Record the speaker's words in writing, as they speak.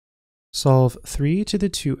Solve 3 to the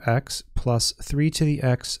 2x plus 3 to the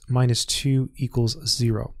x minus 2 equals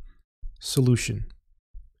 0. Solution.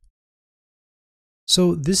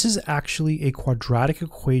 So this is actually a quadratic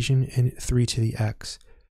equation in 3 to the x.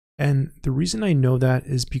 And the reason I know that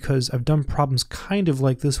is because I've done problems kind of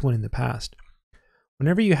like this one in the past.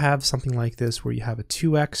 Whenever you have something like this where you have a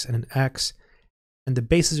 2x and an x and the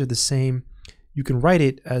bases are the same, you can write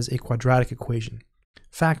it as a quadratic equation.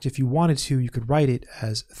 In fact, if you wanted to, you could write it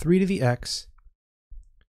as 3 to the x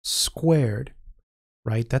squared,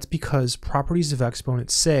 right? That's because properties of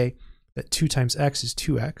exponents say that 2 times x is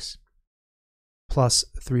 2x plus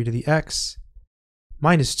 3 to the x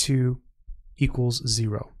minus 2 equals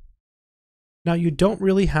 0. Now, you don't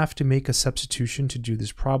really have to make a substitution to do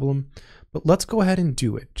this problem, but let's go ahead and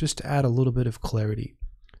do it just to add a little bit of clarity.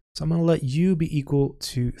 So I'm going to let u be equal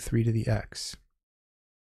to 3 to the x.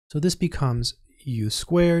 So this becomes u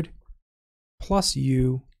squared plus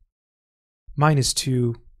u minus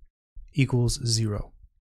 2 equals 0.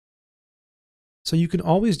 So you can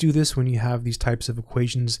always do this when you have these types of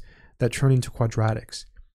equations that turn into quadratics.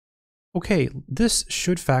 Okay, this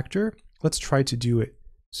should factor. Let's try to do it.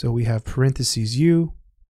 So we have parentheses u,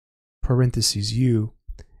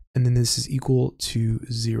 and then this is equal to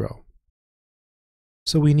 0.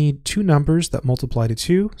 So we need two numbers that multiply to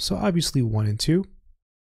 2, so obviously 1 and 2.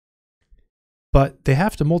 But they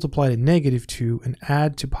have to multiply to negative 2 and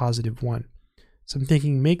add to positive 1. So I'm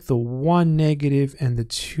thinking make the 1 negative and the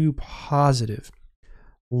 2 positive.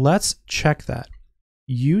 Let's check that.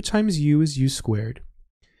 U times u is u squared.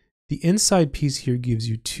 The inside piece here gives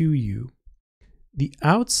you 2u. The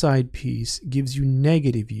outside piece gives you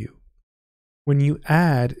negative u. When you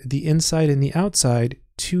add the inside and the outside,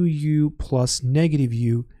 2u plus negative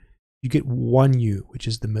u, you get 1u, which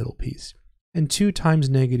is the middle piece. And 2 times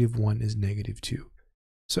negative 1 is negative 2.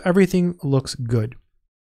 So everything looks good.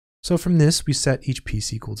 So from this, we set each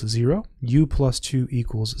piece equal to 0. U plus 2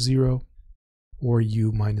 equals 0, or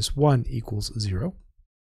u minus 1 equals 0.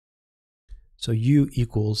 So u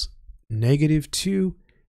equals negative 2,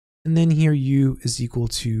 and then here u is equal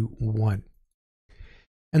to 1.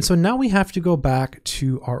 And so now we have to go back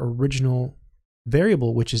to our original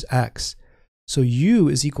variable, which is x. So u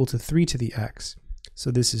is equal to 3 to the x.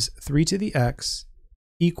 So this is 3 to the x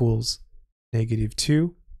equals negative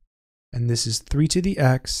 2, and this is 3 to the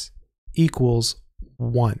x equals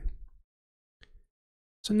 1.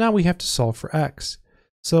 So now we have to solve for x.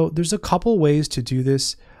 So there's a couple ways to do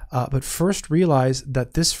this, but first realize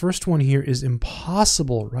that this first one here is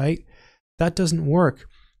impossible, right? That doesn't work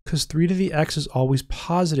because 3 to the x is always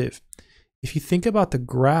positive. If you think about the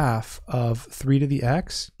graph of 3 to the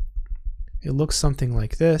x, it looks something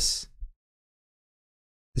like this.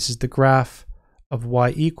 This is the graph of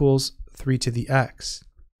y equals 3 to the x.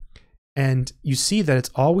 And you see that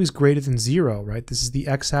it's always greater than 0, right? This is the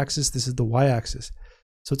x-axis, this is the y-axis.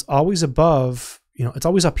 So it's always above, it's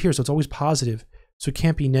always up here, so it's always positive. So it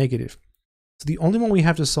can't be negative. So the only one we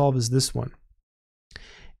have to solve is this one.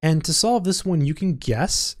 And to solve this one, you can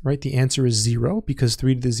guess, right? The answer is 0 because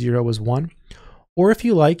 3 to the 0 is 1. Or if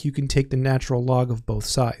you like, you can take the natural log of both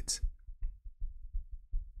sides.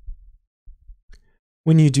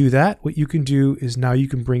 When you do that, what you can do is now you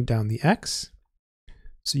can bring down the x.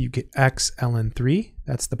 So you get x ln 3.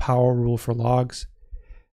 That's the power rule for logs.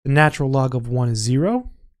 The natural log of 1 is 0.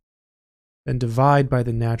 Then divide by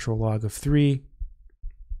the natural log of 3.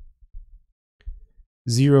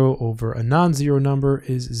 0 over a non-zero number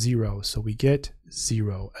is 0. So we get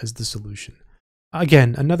 0 as the solution.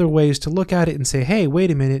 Again, another way is to look at it and say, hey, wait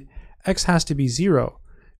a minute, x has to be 0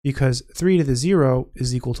 because 3 to the 0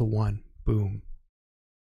 is equal to 1. Boom.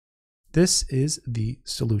 This is the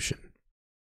solution.